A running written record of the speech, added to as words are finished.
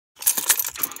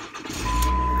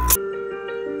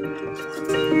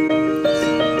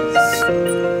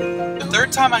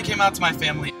time I came out to my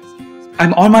family.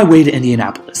 I'm on my way to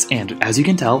Indianapolis, and as you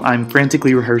can tell, I'm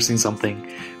frantically rehearsing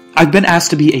something. I've been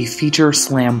asked to be a feature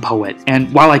slam poet,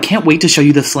 and while I can't wait to show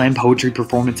you the slam poetry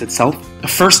performance itself,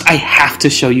 first I have to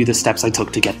show you the steps I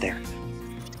took to get there.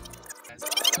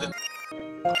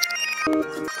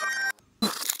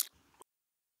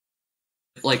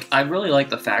 Like, I really like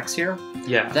the facts here.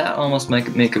 Yeah. That almost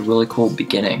make a really cool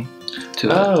beginning to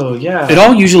it. Oh, yeah. It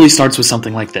all usually starts with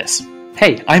something like this.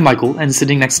 Hey, I'm Michael, and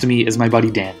sitting next to me is my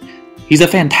buddy Dan. He's a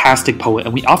fantastic poet,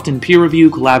 and we often peer review,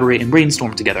 collaborate, and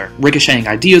brainstorm together, ricocheting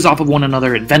ideas off of one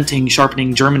another, inventing,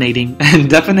 sharpening, germinating, and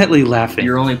definitely laughing.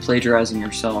 You're only plagiarizing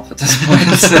yourself at this point.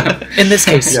 So. In this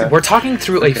case, we're talking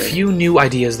through a few new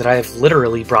ideas that I have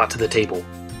literally brought to the table.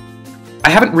 I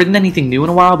haven't written anything new in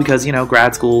a while because, you know,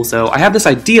 grad school, so I have this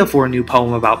idea for a new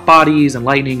poem about bodies and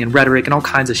lightning and rhetoric and all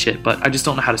kinds of shit, but I just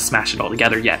don't know how to smash it all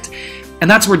together yet.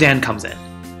 And that's where Dan comes in.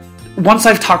 Once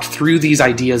I've talked through these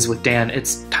ideas with Dan,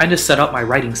 it's time to set up my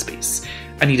writing space.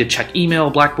 I need to check email,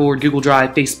 Blackboard, Google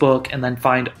Drive, Facebook, and then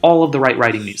find all of the right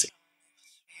writing music.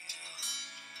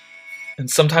 And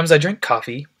sometimes I drink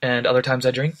coffee, and other times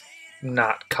I drink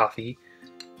not coffee.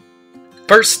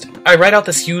 First, I write out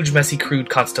this huge, messy, crude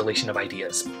constellation of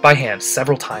ideas, by hand,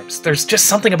 several times. There's just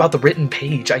something about the written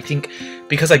page, I think,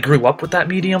 because I grew up with that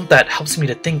medium, that helps me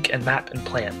to think and map and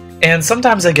plan. And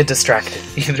sometimes I get distracted,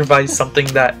 either by something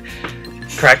that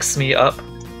cracks me up,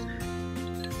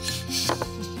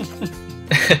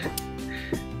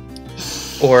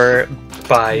 or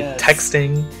by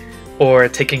texting, or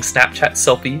taking Snapchat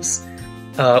selfies,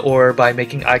 or by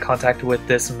making eye contact with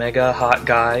this mega hot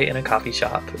guy in a coffee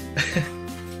shop.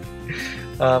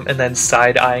 And then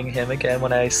side-eyeing him again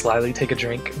when I slyly take a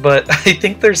drink. But I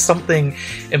think there's something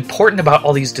important about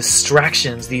all these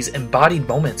distractions, these embodied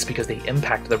moments, because they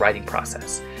impact the writing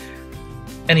process.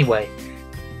 Anyway,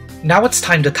 now it's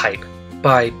time to type,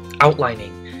 by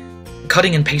outlining,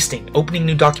 cutting and pasting, opening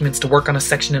new documents to work on a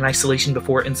section in isolation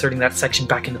before inserting that section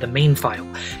back into the main file,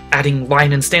 adding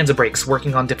line and stanza breaks,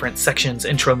 working on different sections,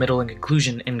 intro, middle, and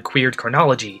conclusion in queered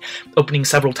chronology, opening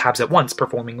several tabs at once,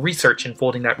 performing research, and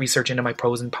folding that research into my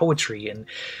prose and poetry, and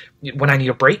when I need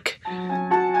a break,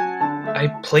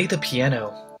 I play the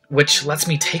piano, which lets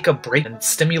me take a break and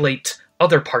stimulate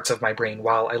other parts of my brain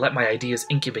while I let my ideas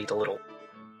incubate a little.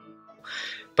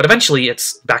 But eventually,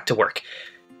 it's back to work.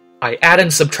 I add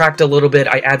and subtract a little bit,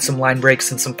 I add some line breaks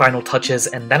and some final touches,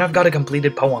 and then I've got a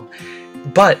completed poem.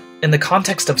 But, in the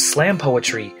context of slam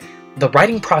poetry, the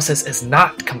writing process is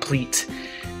not complete.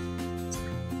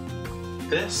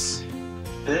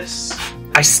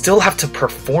 I still have to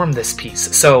perform this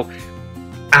piece, so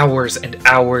hours and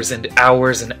hours and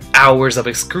hours and hours of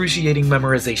excruciating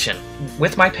memorization,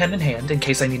 with my pen in hand in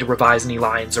case I need to revise any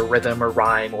lines or rhythm or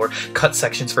rhyme or cut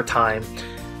sections for time.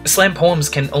 Slam poems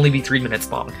can only be 3 minutes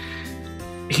long.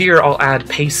 Here I'll add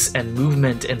pace and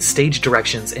movement and stage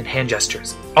directions and hand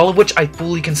gestures, all of which I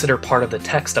fully consider part of the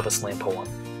text of a slam poem.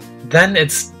 Then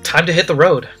it's time to hit the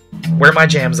road, where my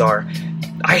jams are.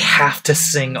 I have to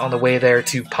sing on the way there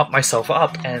to pump myself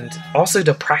up, and also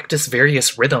to practice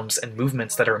various rhythms and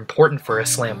movements that are important for a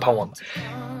slam poem.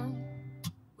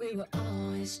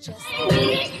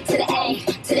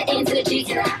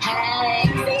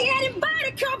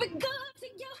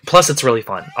 Plus, it's really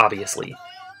fun, obviously.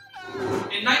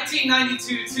 In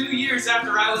 1992, 2 years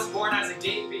after I was born as a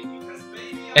gay baby,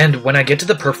 and when I get to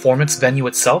the performance venue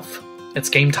itself, it's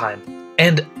game time.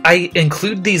 And I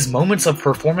include these moments of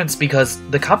performance because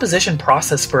the composition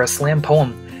process for a slam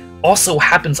poem also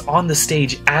happens on the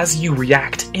stage as you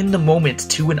react in the moment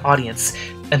to an audience,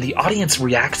 and the audience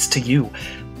reacts to you,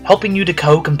 helping you to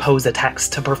co-compose a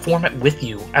text to perform it with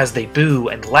you as they boo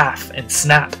and laugh and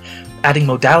snap, adding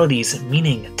modalities,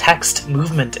 meaning, text,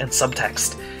 movement, and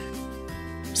subtext.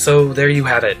 So there you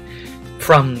have it.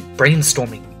 From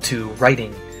brainstorming, to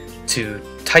writing, to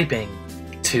typing,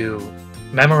 to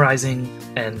memorizing,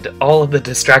 and all of the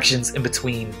distractions in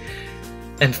between,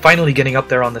 and finally getting up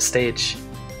there on the stage.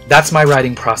 That's my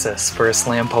writing process for a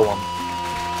slam poem.